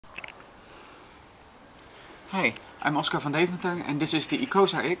Hi, I'm Oscar van Deventer and this is the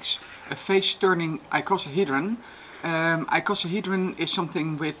Icosaix, a face-turning icosahedron. Icosahedron is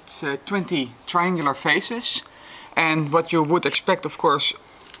something with 20 triangular faces, and what you would expect, of course,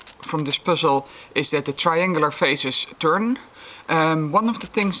 from this puzzle is that the triangular faces turn. One of the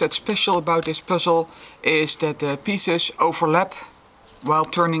things that's special about this puzzle is that the pieces overlap while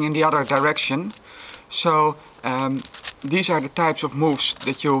turning in the other direction. So these are the types of moves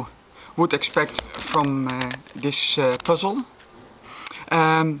that you would expect from this puzzle.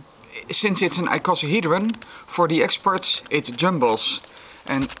 Since it's an icosahedron, for the experts it jumbles.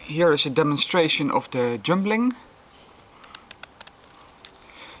 And here is a demonstration of the jumbling.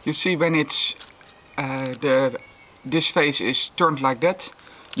 You see when it's this face is turned like that,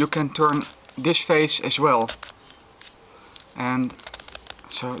 you can turn this face as well. And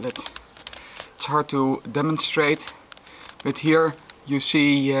so it's hard to demonstrate, but here you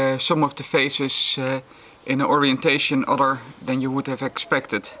see some of the faces in an orientation other than you would have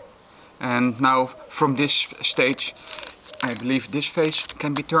expected. And now from this stage I believe this face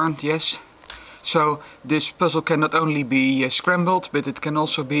can be turned, yes. So this puzzle can not only be scrambled, but it can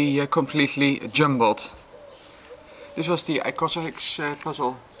also be completely jumbled. This was the Icosaix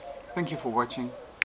puzzle. Thank you for watching.